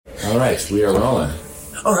All right, we are rolling.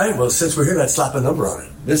 All right, well, since we're here, let's slap a number on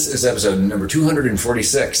it. This is episode number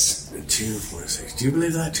 246. 246. Do you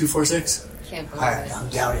believe that? 246? Can't believe it. I'm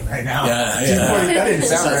doubting right now. Yeah. That didn't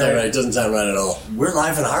sound right. It doesn't sound right at all. We're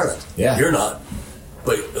live in Ireland. Yeah. You're not.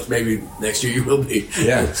 But maybe next year you will be.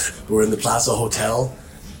 Yeah. We're in the Plaza Hotel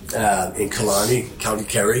in Killarney, County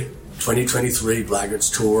Kerry. 2023 Blackguards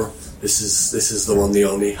Tour. This is the one, the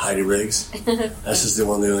only Heidi Riggs. This is the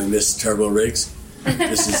one, the only Miss Turbo Riggs.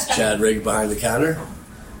 This is Chad Rigg behind the counter.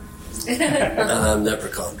 And I'm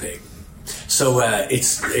Leprechaun Pig. So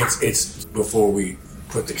it's before we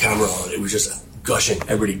put the camera on, it was just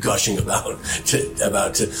everybody gushing about to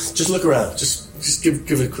just look around, just give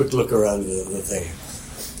it a quick look around the thing.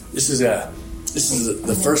 This is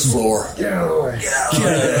the first floor.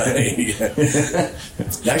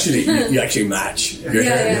 Actually, you actually match. Your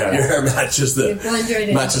hair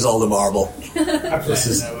matches all the marble. This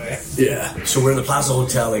is that way. Yeah. So we're in the Plaza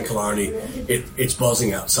Hotel in Killarney. It's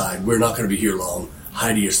buzzing outside. We're not going to be here long.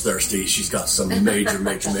 Heidi is thirsty. She's got some major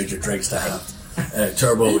drinks to have.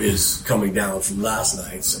 Turbo is coming down from last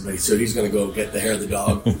night, so he's going to go get the hair of the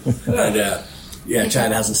dog. And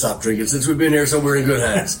Chad hasn't stopped drinking since we've been here, so we're in good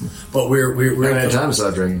hands. But we're in had time to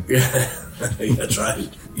stop drinking. Yeah, that's right.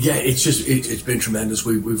 Yeah, it's been tremendous.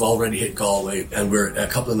 We've already hit Galway, and we're a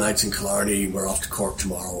couple of nights in Killarney. We're off to Cork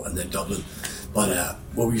tomorrow, and then Dublin. But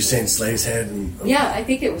what were you saying, Slay's Head? Yeah, I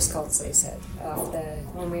think it was called Slay's Head.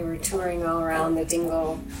 When we were touring all around the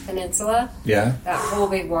Dingle Peninsula. Yeah. That whole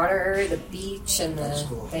big water area, the beach and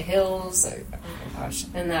the hills. Oh my gosh.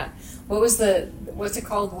 And that, what's it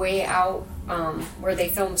called? Way Out, where they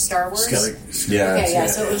filmed Star Wars? Yeah. Okay, yeah.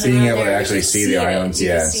 So it was being able to actually see the islands,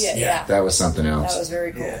 yeah. That was something else. That was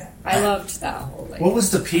very cool. Yeah. I loved that whole thing. What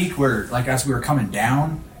was the peak where, like, as we were coming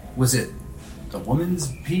down, was it the woman's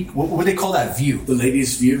peak? What would they call that view? The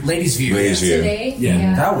ladies' view? Ladies' view. Today?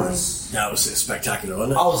 Yeah. That was spectacular,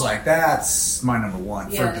 wasn't it? I was like, that's my number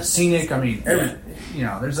one. For the scenic, I mean,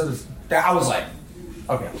 there's others. I was like,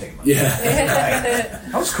 okay, I'm taking my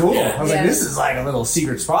that was cool. Yeah. I was like, this is like a little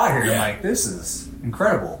secret spot here. Yeah. I'm like, this is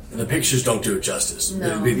incredible. The pictures don't do it justice.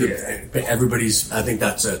 No. Everybody's, I think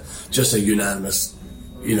that's just a unanimous,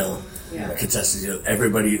 consensus.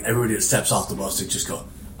 Everybody that steps off the bus, they just go,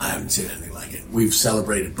 I haven't seen anything like it. We've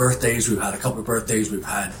celebrated birthdays. We've had a couple of birthdays. We've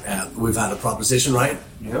had a proposition, right?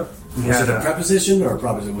 Yep. Was it a preposition or a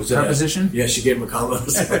proposition? Was it preposition? Yeah, she gave him a comment.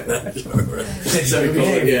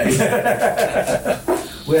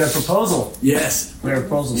 We had a proposal. Yes. We had a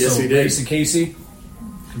proposal. Yes, so we did. Grace and Casey,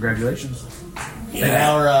 congratulations. Yeah. And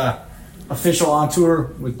our official on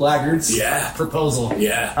tour with Blackguards. Yeah. Proposal.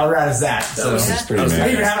 Yeah. How rad is that? That was pretty I nice.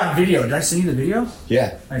 even have it on video. Did I send you the video?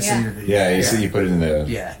 Yeah. I sent you the video. Yeah, you said you put it in the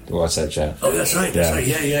WhatsApp chat. Oh, that's right. That's right.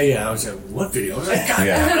 Yeah. I was like, what video? I was like, God.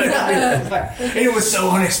 Yeah. And it was so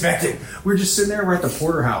unexpected. We're just sitting there. We're at the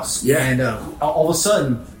porterhouse. Yeah. And all of a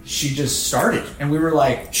sudden, she just started. And we were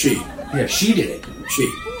like... She. Yeah, she did it. She.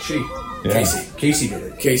 Yeah. Casey did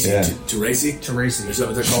it. Casey. Yeah. To Racy? To Racy. Is that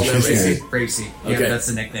what they're called now? Racy? Racy. Yeah, Okay. that's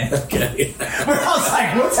the nickname. Okay. I was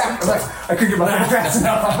like, what's happening? Like, I couldn't get my hand fast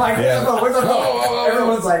enough. I'm like, what the fuck?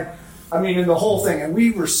 Everyone's like, I mean, in the whole thing. And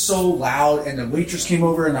we were so loud, and the waitress came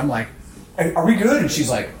over, and I'm like, are we good? And she's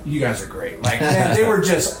like, you guys are great. Like, man, they were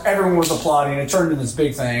just, everyone was applauding. It turned into this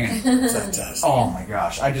big thing. Fantastic. Oh my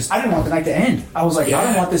gosh. I didn't want the night to end. I was like, I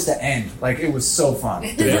don't want this to end. Like, it was so fun.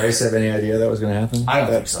 Did Bryce have any idea that was going to happen? I don't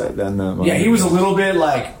think so. Yeah, he was a little bit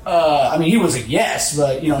like, I mean, he was like, yes,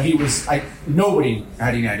 but, he was, nobody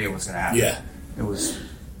had any idea what was going to happen. Yeah. It was,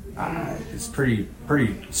 it's pretty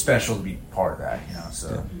special to be part of that,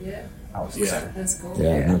 so. Yeah. I was excited. That's cool.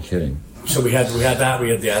 Yeah, no kidding. So we had that. We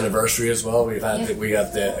had the anniversary as well. We have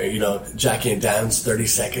the Jackie and Dan's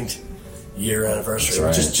 32nd year anniversary.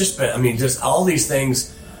 Right. Just all these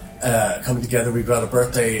things coming together. We've got a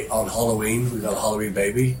birthday on Halloween. We've got a Halloween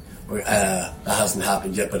baby. That hasn't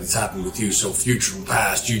happened yet, but it's happened with you. So future and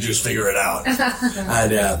past, you just figure it out.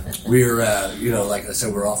 And we're like I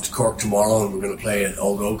said, we're off to Cork tomorrow, and we're going to play at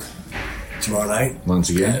Old Oak tomorrow night. Once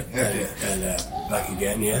again, and back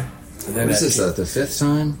again, yeah. And then this is the fifth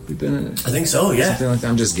time we've been in it? I think so, yeah. Something like that.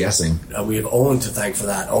 I'm just guessing. We have Owen to thank for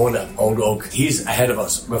that. Owen at Old Oak, he's ahead of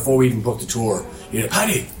us. Before we even booked the tour,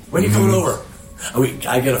 Paddy, when are you coming over? And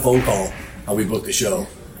I get a phone call, and we book the show,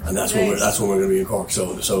 and that's when we're going to be in Cork.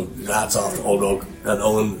 So hats off to Old Oak and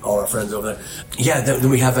Owen, all our friends over there. Yeah, then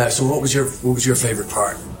we have. So what was your favorite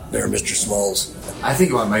part there, Mr. Smalls? I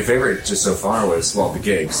think my favorite just so far was the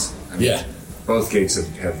gigs. Both gigs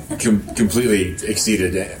have completely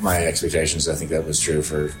exceeded my expectations. I think that was true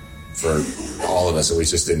for for all of us, and we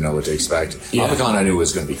just didn't know what to expect. Leprechaun I knew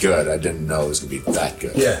was going to be good. I didn't know it was going to be that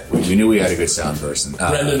good. Yeah. We knew we had a good sound person.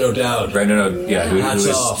 Brendan O'Dowd. Who has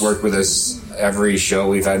worked with us every show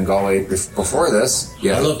we've had in Galway before this.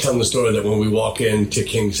 Yeah. I love telling the story that when we walk into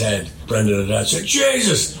King's Head, Brendan O'Dowd said,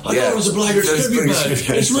 Jesus, I thought it was a Blackguard's tribute band.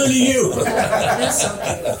 It's really you. I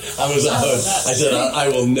said, I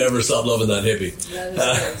will never stop loving that hippie.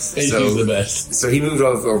 He's the best. So he moved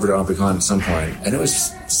over to Leprechaun at some point, and it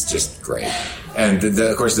was just great. And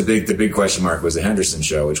of course, the big question mark was the Henderson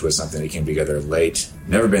show, which was something that came together late.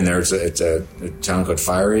 Never been there. It's a town called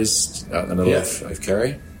Fireys out in the middle of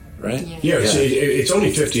Kerry. Right? Yeah, it's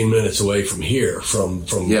only 15 minutes away from here, from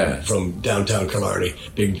downtown Killarney.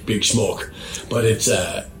 Big smoke, but it's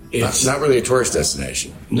not really a tourist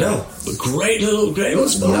destination. No, but great little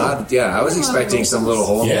spot. I was expecting some little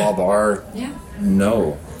hole in the wall bar. Yeah.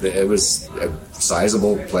 No, it was a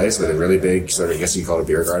sizable place with a really big sort of, I guess you call it a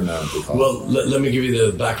beer garden. I don't know what you call it. Well, let me give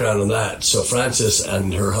you the background on that. So Frances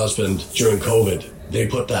and her husband during COVID, they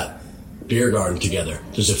put that beer garden together.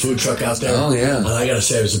 There's a food truck out there. Oh, yeah. And I gotta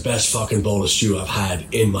say, it was the best fucking bowl of stew I've had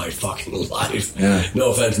in my fucking life. Yeah.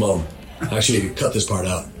 No offense, Mom. Actually, cut this part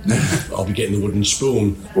out. I'll be getting the wooden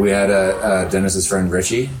spoon. We had Dennis's friend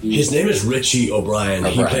Richie. His name is Richie O'Brien.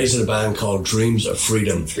 He plays in a band called Dreams of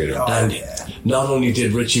Freedom. And not only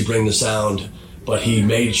did Richie bring the sound, but he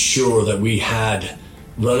made sure that we had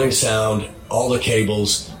running sound, all the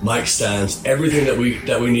cables, mic stands, everything that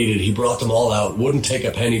we needed. He brought them all out. Wouldn't take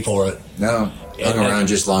a penny for it. No, hung around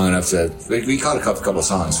just long enough to. We caught a couple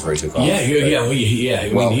songs before he took off.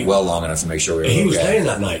 Well, long enough to make sure we were. He was playing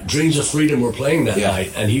that night. Dreams of Freedom were playing that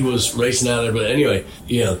night, and he was racing out there. But anyway,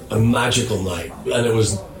 a magical night, and it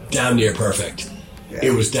was damn near perfect. Yeah.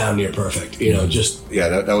 It was damn near perfect.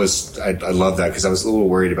 That was. I love that because I was a little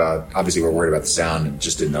worried about. Obviously, we're worried about the sound and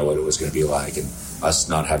just didn't know what it was going to be like, and us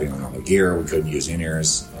not having normal gear, we couldn't use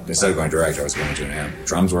in-ears. Instead of going direct, I was going to an amp.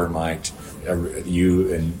 Drums weren't mic'd.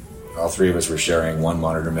 You and all three of us were sharing one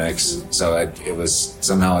monitor mix, so it was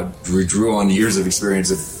somehow we drew on years of experience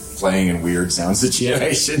of playing in weird sound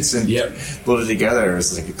situations and pulled it together. It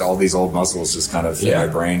was like all these old muscles just kind of in my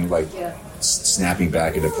brain, snapping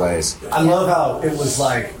back into place. I love how it was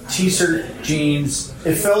like t-shirt, jeans.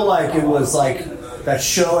 It felt like it was like that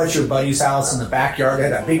show at your buddy's house in the backyard. It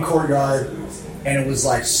had that big courtyard, and it was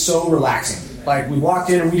like so relaxing. Like we walked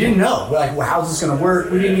in and we didn't know. We're like, well, how's this going to work?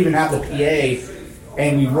 We didn't even have the PA,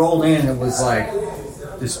 and we rolled in and it was like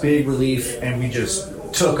this big relief, and we just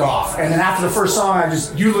took off. And then after the first song,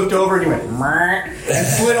 you looked over and you went and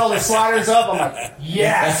slid all the sliders up. I'm like,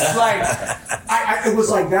 yes. It was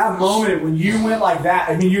like that moment when you went like that.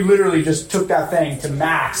 I mean, you literally just took that thing to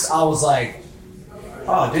max. I was like,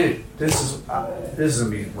 oh, dude, this is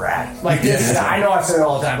gonna be rad. Like this, I know I say it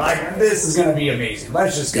all the time. Like this is gonna be amazing.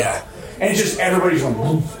 Let's just go. And just everybody's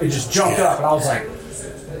going, it just jumped up, and I was like,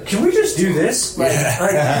 can we just do this?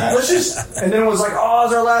 Let's just. And then it was like, oh,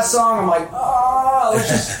 it's our last song. I'm like, oh,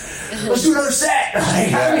 let's do another set.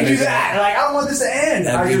 How do we do that? I don't want this to end.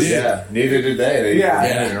 Neither did they. It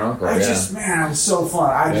was so fun.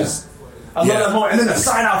 I love that moment. And then the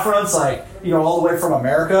sign out front's all the way from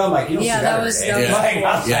America. I'm like, you don't see that. That was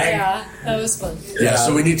that was fun. Yeah,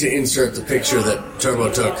 so we need to insert the picture that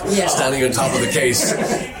Turbo took standing on top of the case.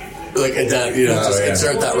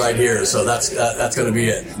 Insert that right here. So that's going to be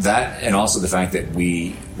it. That, and also the fact that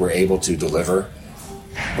we were able to deliver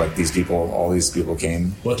what all these people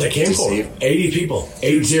came. What they came for? See. 80 people.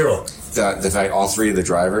 80. The fact all three of the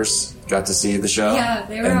drivers got to see the show. Yeah,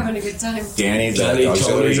 they were having a good time. Danny, the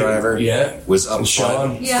auxiliary driver, was up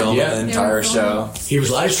front filming the entire show. He was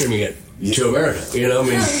live streaming it to America.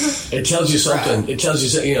 It tells you something. It tells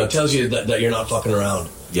you that you're not fucking around.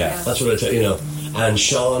 Yeah, that's what I tell you. And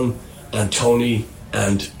Sean and Tony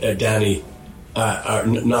and Danny are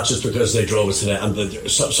not just because they drove us today. And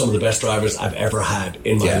some of the best drivers I've ever had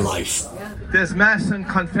in my life. Yeah. There's Mass and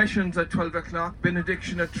Confessions at 12 o'clock,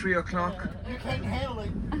 Benediction at 3 o'clock.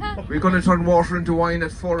 We're going to turn water into wine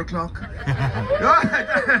at 4 o'clock.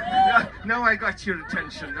 Now I got your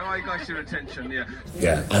attention.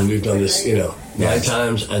 Yeah. And we've done this, 9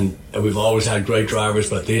 times, and we've always had great drivers,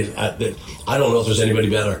 but I don't know if there's anybody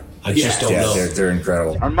better. I just don't know. They're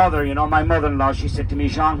incredible. Her mother, my mother-in-law, she said to me,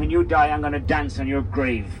 Sean, when you die, I'm going to dance on your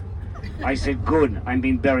grave. I said, good, I'm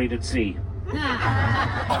being buried at sea.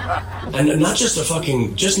 And not just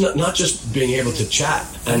not just being able to chat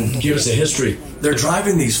and give us a history. They're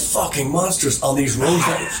driving these fucking monsters on these roads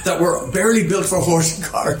that were barely built for horse and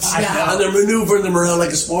carts. And they're maneuvering them around like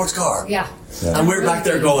a sports car. Yeah. And we're back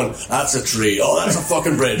there going, that's a tree. Oh, that's a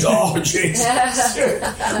fucking bridge. Oh, Jesus.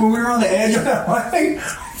 When we were on the edge of that thing,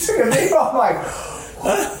 I took a name off,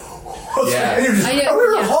 Yeah. And you're just, I know, we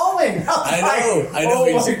were yeah. hauling. I know.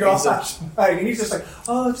 Oh my gosh! Like, and he's just like,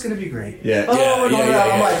 "Oh, it's gonna be great." Yeah. Oh, Yeah, yeah, I'm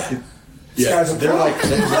yeah. like, these guys are They're like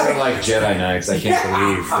Jedi Knights. I can't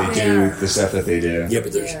believe they do the stuff that they do. Yeah,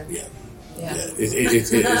 but there's Yeah. yeah. It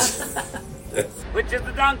is. Which is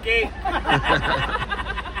the donkey?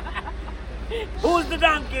 Who's the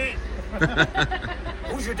donkey?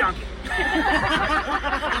 Who's your donkey?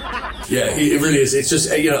 Yeah, it really is. It's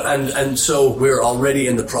just and so we're already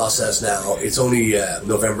in the process now. It's only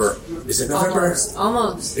November. Is it November?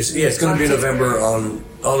 Almost. It's going to be November on.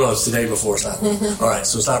 Oh no, it's the day before Sabbath. All right,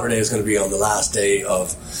 so Sabbath Day is going to be on the last day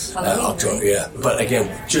of October. Yeah, but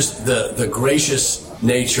again, just the gracious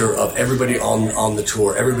nature of everybody on the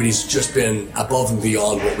tour. Everybody's just been above and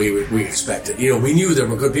beyond what we expected. We knew there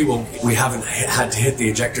were good people. We haven't had to hit the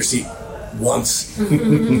ejector seat once.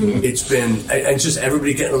 It's been, and just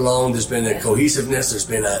everybody getting along. There's been a cohesiveness. There's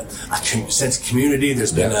been a sense of community.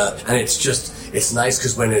 There's been and it's nice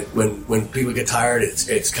because when people get tired,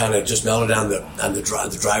 it's kind of just mellow down.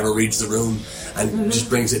 The driver reads the room and just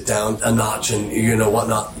brings it down a notch, and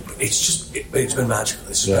whatnot. It's been magical.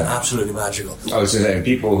 It's been absolutely magical. I was going to say,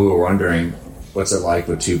 people who are wondering what's it like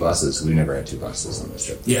with two buses. We never had two buses on this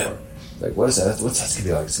trip before. Yeah. Like, what is that? What's that going to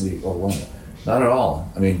be like? It's going to be overwhelming. Not at all.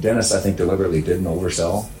 I mean, Dennis, I think, deliberately didn't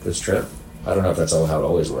oversell this trip. I don't know if that's how it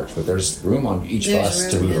always works, but there's room on each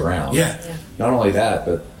bus to move around. Yeah. Not only that,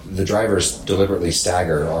 but the drivers deliberately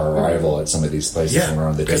stagger our arrival at some of these places when we're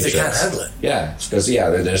on the day because they trips. can't handle it. Yeah, because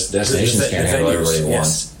their destinations can't handle everybody at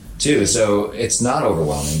once, too. So it's not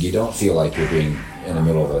overwhelming. You don't feel like you're being in the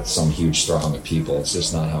middle of some huge throng of people. It's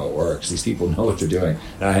just not how it works. These people know what they're doing.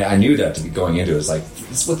 And I knew that to be going into it. It's like,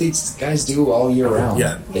 this is what these guys do all year round.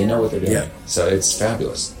 Yeah. They know what they're doing. Yeah. So it's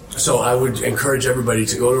fabulous. So I would encourage everybody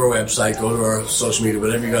to go to our website, go to our social media,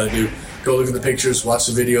 whatever you got to do. Go look at the pictures, watch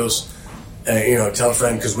the videos. Tell a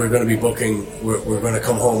friend, because we're going to be booking. We're going to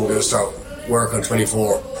come home. We're going to start work on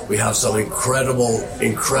 24. We have some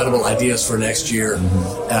incredible ideas for next year.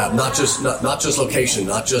 Not just location,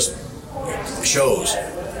 not just shows.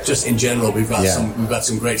 Just in general, we've got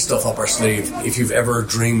some great stuff up our sleeve. If you've ever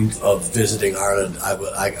dreamed of visiting Ireland,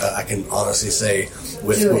 I can honestly say,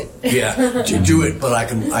 do it. But I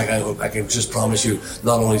can just promise you,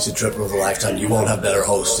 not only is it a trip of a lifetime, you won't have better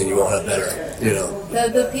hosts and you won't have better,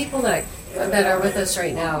 The people that are with us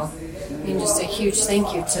right now, I mean, just a huge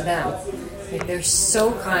thank you to them. Like, they're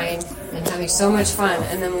so kind and having so much fun,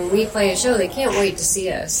 and then when we play a show, they can't wait to see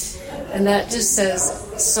us. And that just says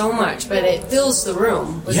so much, but it fills the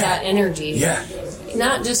room with that energy. Yeah.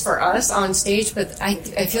 Not just for us on stage, but I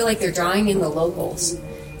feel like they're drawing in the locals,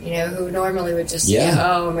 who normally would just say,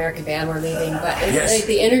 oh, American band, we're leaving. But it's like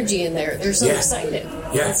the energy in there, they're so excited.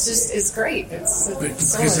 Yeah. It's great. It's so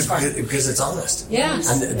much fun. Because it's honest. Yeah.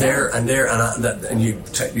 And you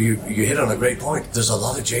hit on a great point. There's a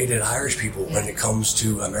lot of jaded Irish people when it comes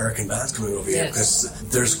to American bands coming over here, because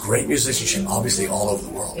there's great musicianship, obviously, all over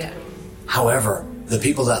the world. Yeah. However, the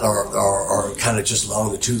people that are kind of just long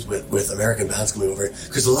in the tooth with American bands coming over here,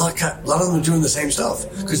 because a lot of them are doing the same stuff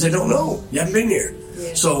because they don't know. You haven't been here.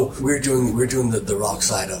 Yeah. So we're doing the rock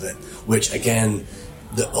side of it, which again,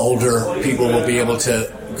 the older people will be able to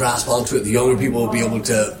grasp onto it. The younger people will be able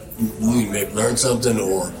to maybe learn something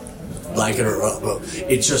or like it or not. But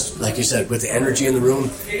it's just, like you said, with the energy in the room,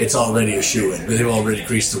 it's already a shoo-in. They've already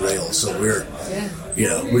greased the rails. So we're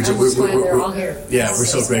all here. Yeah, we're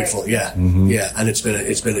so grateful. Yeah, yeah, and it's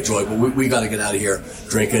been a joy. But we got to get out of here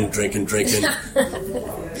drinking.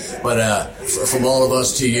 But from all of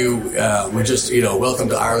us to you, we're just welcome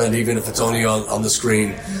to Ireland, even if it's only on the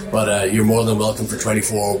screen. But you're more than welcome for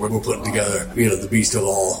 24. We're putting together the beast of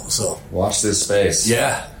all. So watch this space.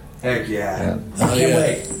 Yeah. Heck yeah. I can't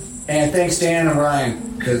wait. And thanks, Dan and Ryan,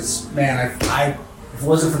 because, man, I if it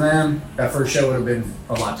wasn't for them, that first show would have been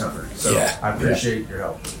a lot tougher. So I appreciate your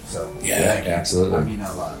help. So yeah, absolutely. I mean that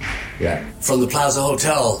a lot. Yeah. From the Plaza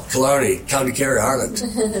Hotel, Killarney, County Kerry, Ireland.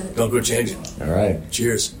 Don't go changing. All right.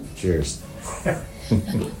 Cheers. Cheers.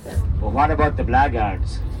 Well, what about the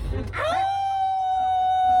blackguards? Forget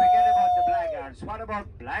about the blackguards. What about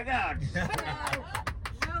blackguards?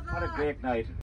 What a great night.